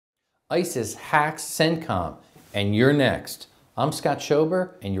ISIS hacks CENTCOM, and you're next. I'm Scott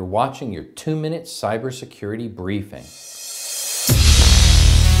Schober, and you're watching your 2-minute cybersecurity briefing.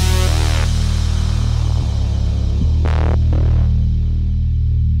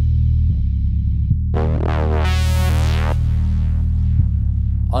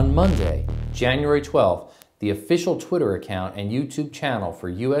 On Monday, January 12th, the official Twitter account and YouTube channel for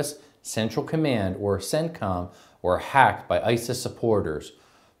U.S. Central Command, or CENTCOM, were hacked by ISIS supporters.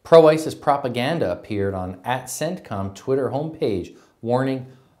 Pro-ISIS propaganda appeared on @CENTCOM Twitter homepage, warning,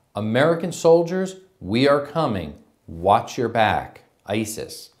 "American soldiers, we are coming. Watch your back.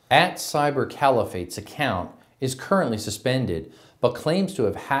 ISIS." @CyberCaliphate's account is currently suspended, but claims to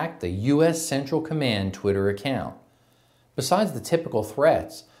have hacked the U.S. Central Command Twitter account. Besides the typical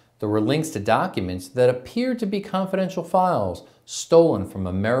threats, there were links to documents that appeared to be confidential files stolen from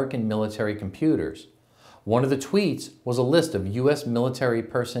American military computers. One of the tweets was a list of U.S. military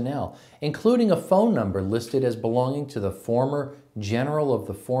personnel, including a phone number listed as belonging to the former general of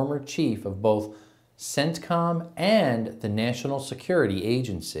the former chief of both CENTCOM and the National Security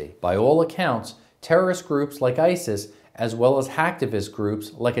Agency. By all accounts, terrorist groups like ISIS, as well as hacktivist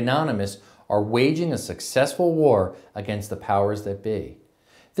groups like Anonymous, are waging a successful war against the powers that be.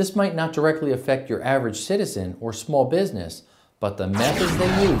 This might not directly affect your average citizen or small business, but the methods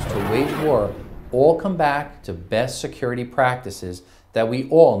they use to wage war all come back to best security practices that we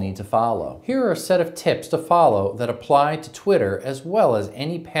all need to follow. Here are a set of tips to follow that apply to Twitter as well as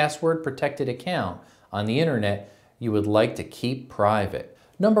any password-protected account on the internet you would like to keep private.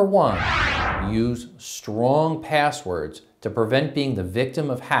 Number 1, use strong passwords to prevent being the victim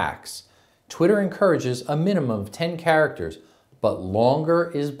of hacks. Twitter encourages a minimum of 10 characters, but longer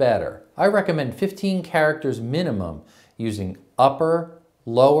is better. I recommend 15 characters minimum using upper,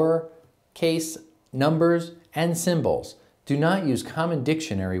 lower case numbers and symbols. Do not use common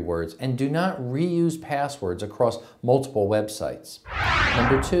dictionary words and do not reuse passwords across multiple websites.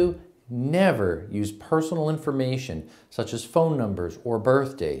 Number 2, never use personal information such as phone numbers or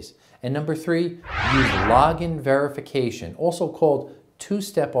birthdays. And number 3, use login verification, also called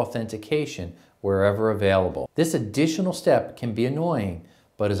two-step authentication, wherever available. This additional step can be annoying,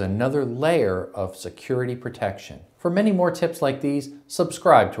 but is another layer of security protection. For many more tips like these,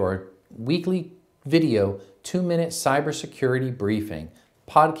 subscribe to our weekly video 2-minute cybersecurity briefing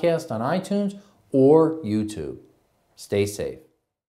podcast on iTunes or YouTube. Stay safe.